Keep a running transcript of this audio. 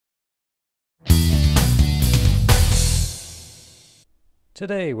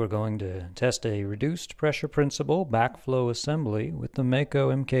Today we're going to test a reduced pressure principle backflow assembly with the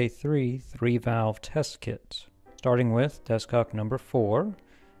MAKO MK3 3-valve test kit. Starting with test cock number 4.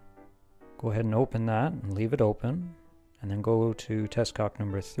 Go ahead and open that and leave it open. And then go to test cock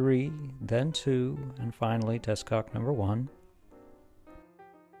number 3, then 2, and finally test cock number 1.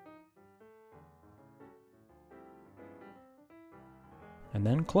 And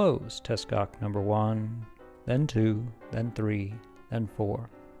then close test cock number 1, then 2, then 3, then 4.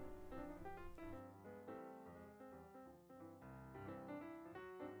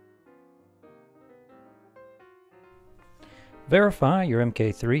 Verify your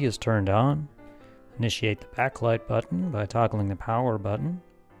MK3 is turned on. Initiate the backlight button by toggling the power button.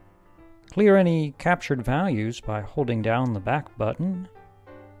 Clear any captured values by holding down the back button.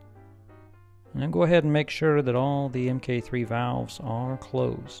 And then go ahead and make sure that all the MK3 valves are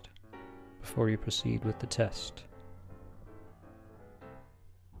closed before you proceed with the test.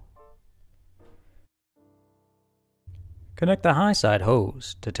 Connect the high side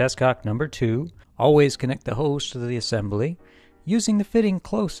hose to test cock number 2. Always connect the hose to the assembly using the fitting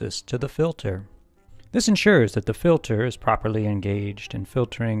closest to the filter. This ensures that the filter is properly engaged in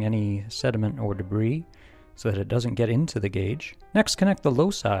filtering any sediment or debris so that it doesn't get into the gauge. Next, connect the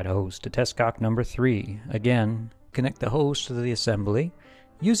low side hose to test cock number 3. Again, connect the hose to the assembly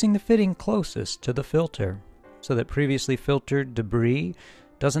using the fitting closest to the filter so that previously filtered debris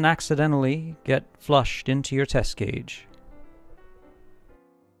doesn't accidentally get flushed into your test gauge.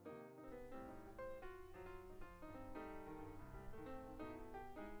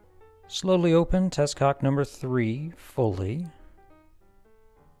 Slowly open test cock number 3 fully.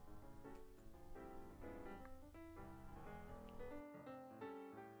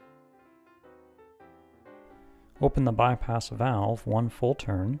 Open the bypass valve 1 full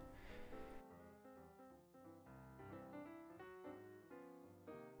turn.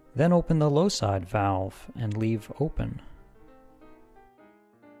 Then open the low side valve and leave open.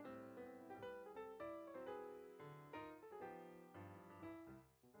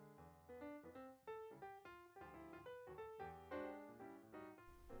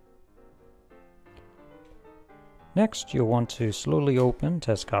 Next, you'll want to slowly open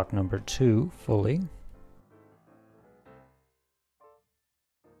test cock number 2 fully.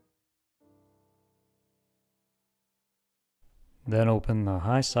 Then open the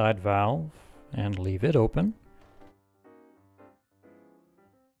high side valve and leave it open.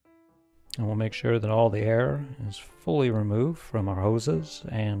 And we'll make sure that all the air is fully removed from our hoses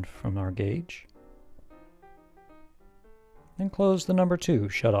and from our gauge. Then close the number 2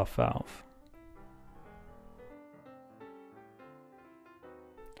 shutoff valve.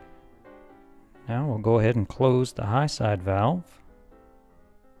 Now we'll go ahead and close the high side valve.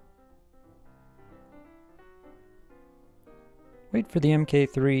 Wait for the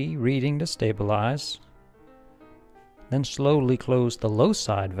MK3 reading to stabilize. Then slowly close the low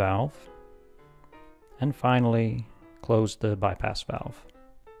side valve. And finally close the bypass valve.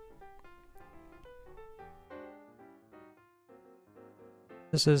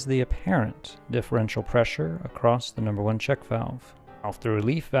 This is the apparent differential pressure across the number 1 check valve. If the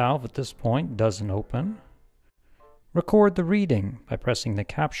relief valve at this point doesn't open, record the reading by pressing the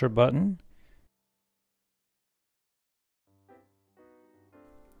capture button.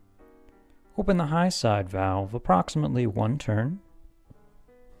 Open the high side valve approximately 1 turn.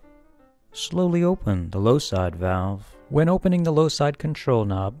 Slowly open the low side valve. When opening the low side control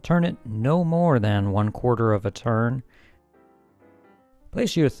knob, turn it no more than 1/4 of a turn.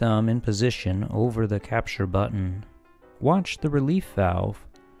 Place your thumb in position over the capture button. Watch the relief valve.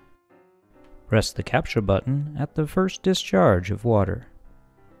 Press the capture button at the first discharge of water.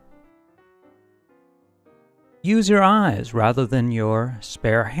 Use your eyes rather than your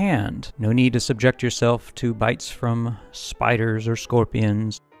spare hand. No need to subject yourself to bites from spiders or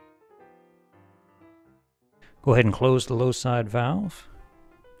scorpions. Go ahead and close the low side valve.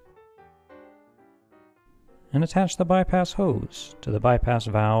 And attach the bypass hose to the bypass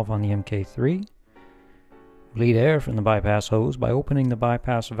valve on the MK3. Bleed air from the bypass hose by opening the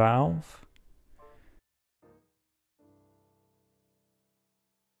bypass valve.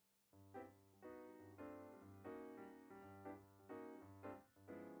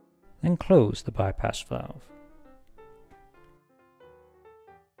 Then close the bypass valve.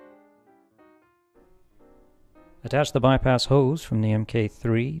 Attach the bypass hose from the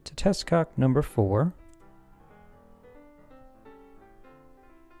MK3 to test cock number 4.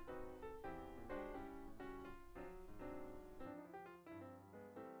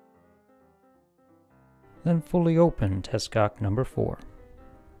 Then fully open test cock number 4.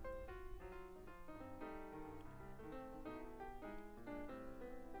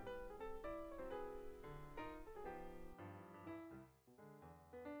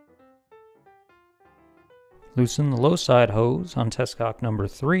 Loosen the low side hose on test cock number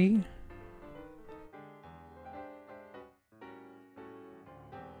 3.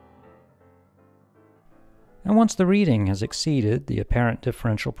 And once the reading has exceeded the apparent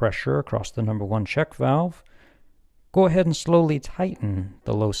differential pressure across the number 1 check valve, go ahead and slowly tighten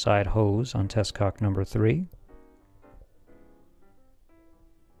the low side hose on test cock number 3.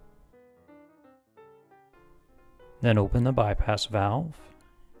 Then open the bypass valve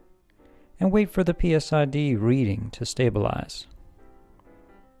and wait for the PSID reading to stabilize.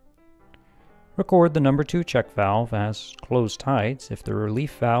 Record the number 2 check valve as closed tight if the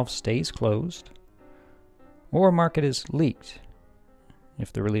relief valve stays closed, or mark it as leaked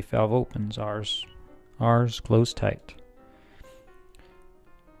if the relief valve opens. Ours closed tight.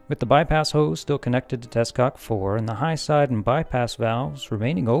 With the bypass hose still connected to test cock 4 and the high side and bypass valves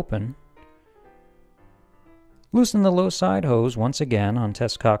remaining open, loosen the low side hose once again on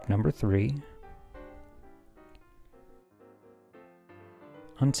test cock number 3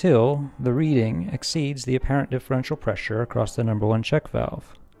 until the reading exceeds the apparent differential pressure across the number 1 check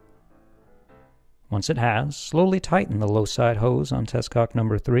valve. Once it has, slowly tighten the low side hose on test cock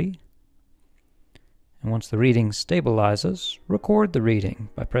number 3. And once the reading stabilizes, record the reading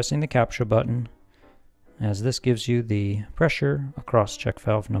by pressing the capture button, as this gives you the pressure across check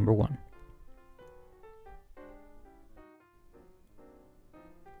valve number 1.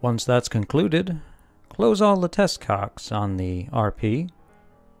 Once that's concluded, close all the test cocks on the RP.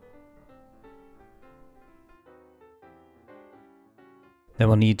 Then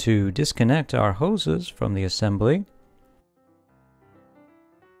we'll need to disconnect our hoses from the assembly.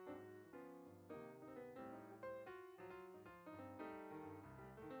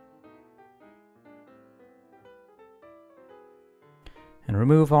 And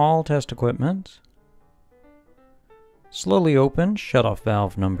remove all test equipment. Slowly open shutoff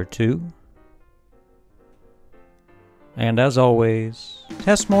valve number 2. And as always,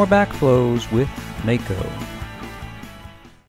 test more backflows with MAKO.